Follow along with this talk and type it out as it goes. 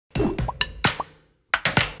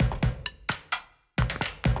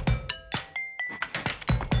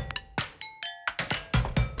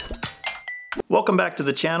Welcome back to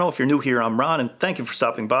the channel. If you're new here, I'm Ron, and thank you for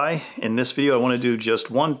stopping by. In this video, I want to do just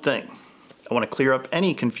one thing. I want to clear up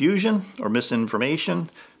any confusion or misinformation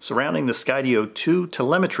surrounding the Skydio 2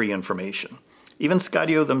 telemetry information. Even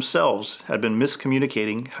Skydio themselves had been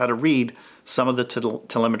miscommunicating how to read some of the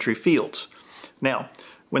telemetry fields. Now,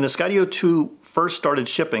 when the Skydio 2 first started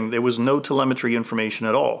shipping, there was no telemetry information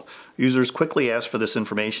at all. Users quickly asked for this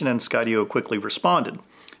information, and Skydio quickly responded.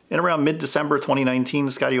 In around mid-December 2019,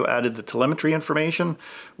 Skydio added the telemetry information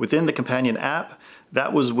within the companion app.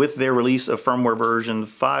 That was with their release of firmware version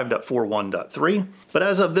 5.41.3. But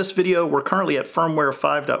as of this video, we're currently at firmware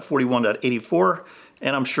 5.41.84,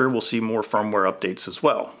 and I'm sure we'll see more firmware updates as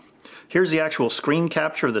well. Here's the actual screen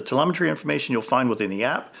capture of the telemetry information you'll find within the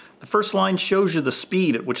app. The first line shows you the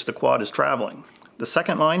speed at which the quad is traveling. The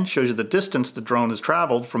second line shows you the distance the drone has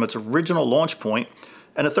traveled from its original launch point,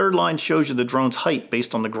 and the third line shows you the drone's height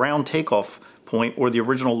based on the ground takeoff point or the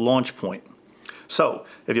original launch point. So,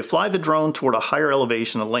 if you fly the drone toward a higher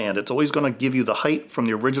elevation of land, it's always going to give you the height from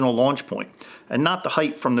the original launch point, and not the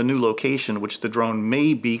height from the new location which the drone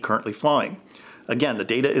may be currently flying. Again, the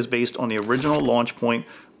data is based on the original launch point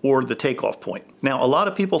or the takeoff point. Now, a lot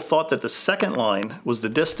of people thought that the second line was the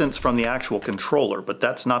distance from the actual controller, but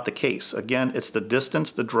that's not the case. Again, it's the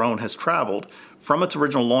distance the drone has traveled from its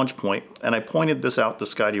original launch point, and I pointed this out to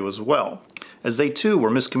Skydio as well, as they too were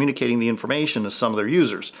miscommunicating the information to some of their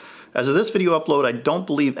users. As of this video upload, I don't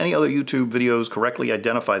believe any other YouTube videos correctly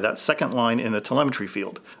identify that second line in the telemetry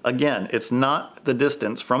field. Again, it's not the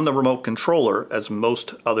distance from the remote controller as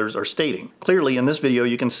most others are stating. Clearly, in this video,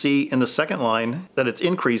 you can see in the second line that it's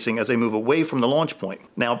increasing as they move away from the launch point.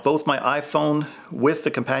 Now, both my iPhone with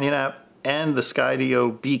the companion app and the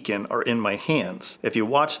Skydio beacon are in my hands. If you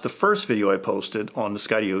watched the first video I posted on the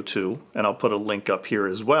Skydio 2, and I'll put a link up here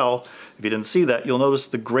as well, if you didn't see that, you'll notice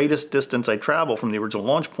the greatest distance I travel from the original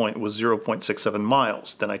launch point was 0.67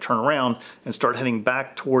 miles. Then I turn around and start heading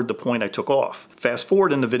back toward the point I took off. Fast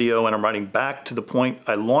forward in the video and I'm riding back to the point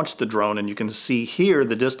I launched the drone, and you can see here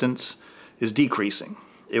the distance is decreasing.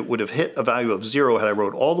 It would have hit a value of 0 had I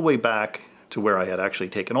rode all the way back to where I had actually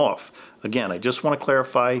taken off. Again, I just want to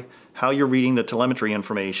clarify how you're reading the telemetry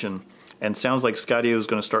information, and sounds like Skydio is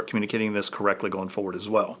going to start communicating this correctly going forward as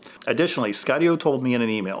well. Additionally, Skydio told me in an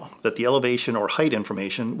email that the elevation or height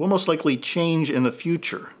information will most likely change in the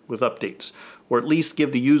future with updates, or at least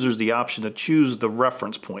give the users the option to choose the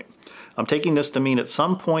reference point. I'm taking this to mean at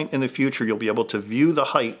some point in the future you'll be able to view the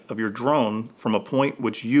height of your drone from a point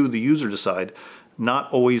which you, the user, decide,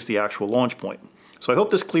 not always the actual launch point. So I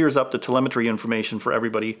hope this clears up the telemetry information for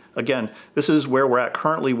everybody. Again, this is where we're at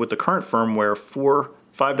currently with the current firmware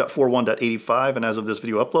 5.41.85 and as of this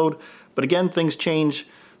video upload. But again, things change,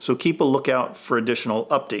 so keep a lookout for additional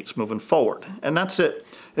updates moving forward. And that's it.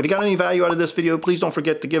 If you got any value out of this video, please don't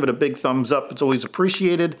forget to give it a big thumbs up. It's always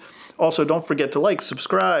appreciated. Also, don't forget to like,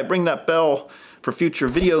 subscribe, ring that bell for future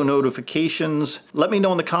video notifications. Let me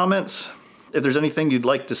know in the comments if there's anything you'd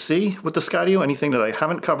like to see with the Skydio, anything that I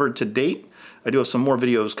haven't covered to date. I do have some more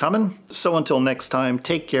videos coming. So until next time,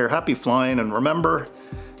 take care, happy flying, and remember,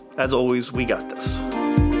 as always, we got this.